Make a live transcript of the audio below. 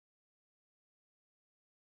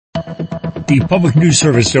The Public News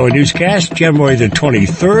Service Daily Newscast, January the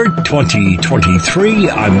 23rd, 2023.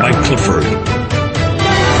 I'm Mike Clifford.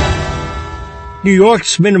 New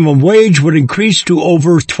York's minimum wage would increase to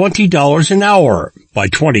over $20 an hour by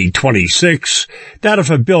 2026. That if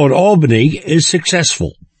a bill in Albany is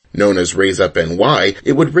successful. Known as Raise Up NY,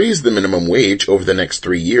 it would raise the minimum wage over the next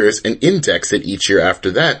 3 years and index it each year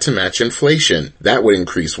after that to match inflation. That would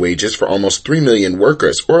increase wages for almost 3 million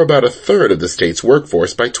workers, or about a third of the state's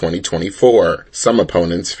workforce by 2024. Some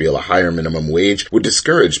opponents feel a higher minimum wage would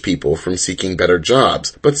discourage people from seeking better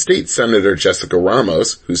jobs, but State Senator Jessica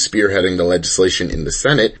Ramos, who's spearheading the legislation in the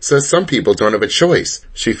Senate, says some people don't have a choice.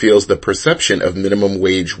 She feels the perception of minimum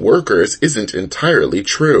wage workers isn't entirely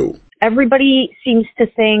true. Everybody seems to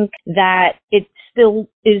think that it still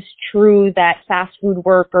is true that fast food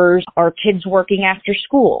workers are kids working after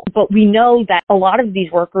school. But we know that a lot of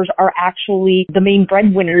these workers are actually the main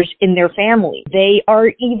breadwinners in their family. They are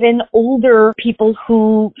even older people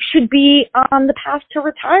who should be on the path to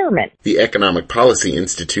retirement. The Economic Policy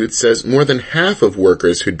Institute says more than half of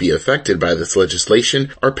workers who'd be affected by this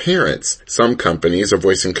legislation are parents. Some companies are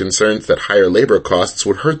voicing concerns that higher labor costs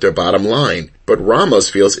would hurt their bottom line. But Ramos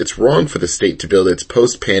feels it's wrong for the state to build its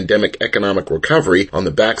post-pandemic economic recovery on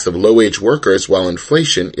the backs of low-wage workers while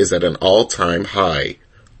inflation is at an all-time high.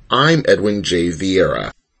 I'm Edwin J.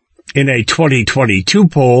 Vieira. In a 2022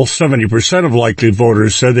 poll, 70% of likely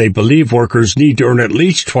voters said they believe workers need to earn at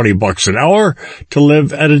least $20 an hour to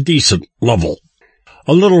live at a decent level.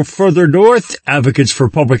 A little further north, advocates for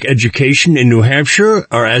public education in New Hampshire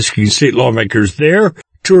are asking state lawmakers there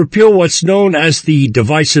to repeal what's known as the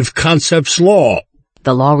Divisive Concepts Law.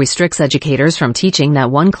 The law restricts educators from teaching that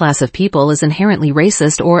one class of people is inherently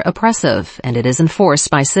racist or oppressive, and it is enforced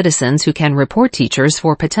by citizens who can report teachers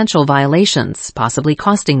for potential violations, possibly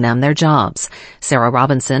costing them their jobs. Sarah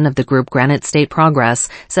Robinson of the group Granite State Progress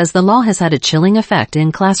says the law has had a chilling effect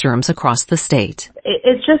in classrooms across the state.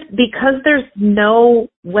 It's just because there's no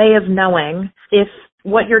way of knowing if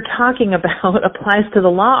what you're talking about applies to the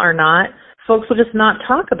law or not, folks will just not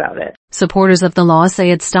talk about it. Supporters of the law say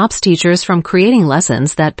it stops teachers from creating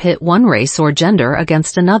lessons that pit one race or gender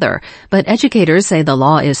against another. But educators say the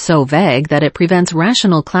law is so vague that it prevents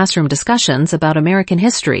rational classroom discussions about American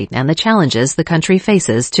history and the challenges the country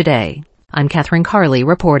faces today. I'm Catherine Carley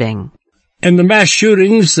reporting. And the mass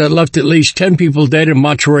shootings that left at least 10 people dead in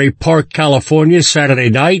Monterey Park, California, Saturday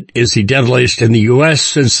night is the deadliest in the U.S.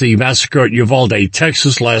 since the massacre at Uvalde,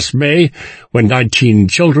 Texas last May, when 19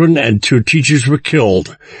 children and 2 teachers were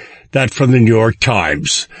killed. That from the New York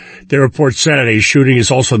Times. They report Saturday's shooting is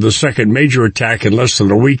also the second major attack in less than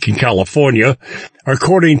a week in California.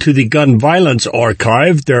 According to the Gun Violence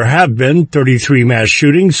Archive, there have been 33 mass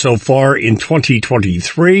shootings so far in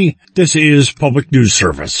 2023. This is Public News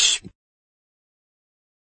Service.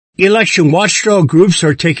 Election watchdog groups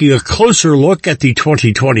are taking a closer look at the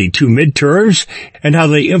 2022 midterms and how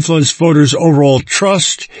they influence voters' overall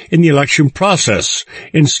trust in the election process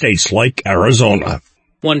in states like Arizona.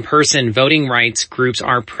 One person voting rights groups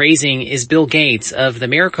are praising is Bill Gates of the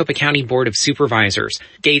Maricopa County Board of Supervisors.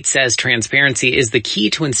 Gates says transparency is the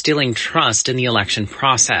key to instilling trust in the election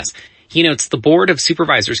process. He notes the Board of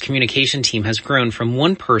Supervisors communication team has grown from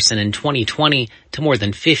 1 person in 2020 to more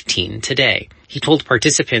than 15 today. He told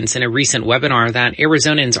participants in a recent webinar that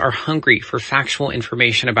Arizonans are hungry for factual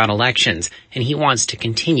information about elections, and he wants to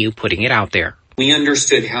continue putting it out there. We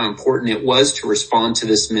understood how important it was to respond to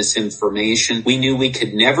this misinformation. We knew we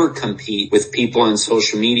could never compete with people on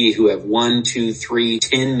social media who have 1, 2, 3,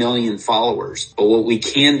 10 million followers. But what we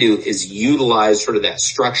can do is utilize sort of that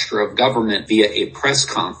structure of government via a press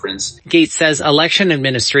conference. Gates says election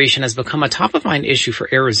administration has become a top-of-mind issue for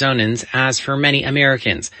Arizonans, as for many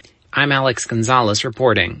Americans. I'm Alex Gonzalez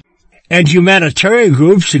reporting. And humanitarian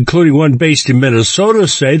groups, including one based in Minnesota,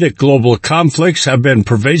 say that global conflicts have been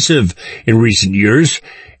pervasive in recent years,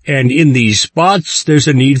 and in these spots there's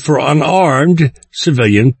a need for unarmed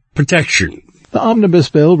civilian protection. The omnibus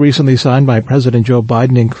bill recently signed by President Joe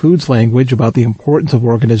Biden includes language about the importance of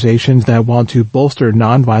organizations that want to bolster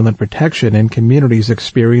nonviolent protection in communities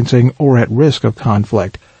experiencing or at risk of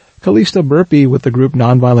conflict. Calista Burpee with the group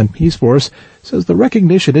Nonviolent Peace Force says the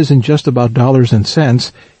recognition isn't just about dollars and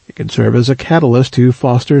cents. It can serve as a catalyst to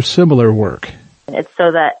foster similar work. It's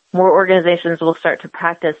so that more organizations will start to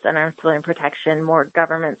practice unarmed civilian protection, more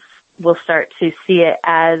governments will start to see it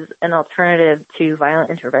as an alternative to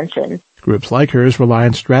violent intervention. Groups like hers rely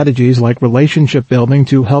on strategies like relationship building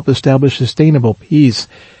to help establish sustainable peace.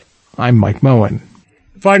 I'm Mike Moen.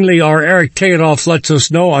 Finally, our Eric Teodoff lets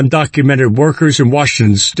us know undocumented workers in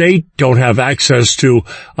Washington state don't have access to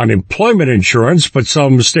unemployment insurance, but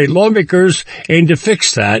some state lawmakers aim to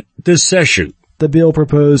fix that this session. The bill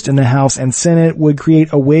proposed in the House and Senate would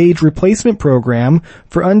create a wage replacement program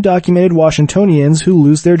for undocumented Washingtonians who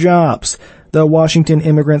lose their jobs. The Washington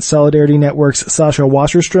Immigrant Solidarity Network's Sasha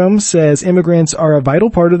Wasserstrom says immigrants are a vital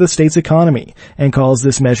part of the state's economy and calls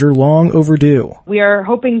this measure long overdue. We are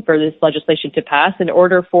hoping for this legislation to pass in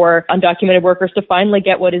order for undocumented workers to finally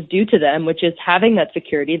get what is due to them, which is having that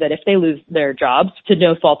security that if they lose their jobs to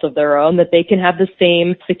no fault of their own, that they can have the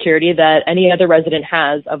same security that any other resident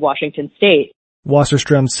has of Washington state.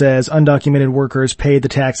 Wasserstrom says undocumented workers pay the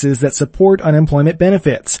taxes that support unemployment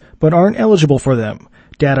benefits, but aren't eligible for them.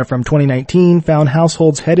 Data from 2019 found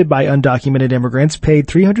households headed by undocumented immigrants paid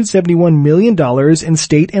 $371 million in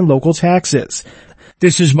state and local taxes.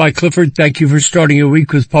 This is Mike Clifford. Thank you for starting a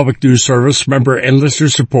week with Public News Service, member and listener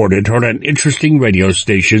supported, heard on interesting radio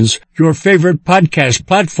stations, your favorite podcast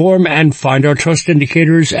platform, and find our trust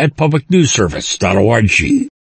indicators at publicnewsservice.org.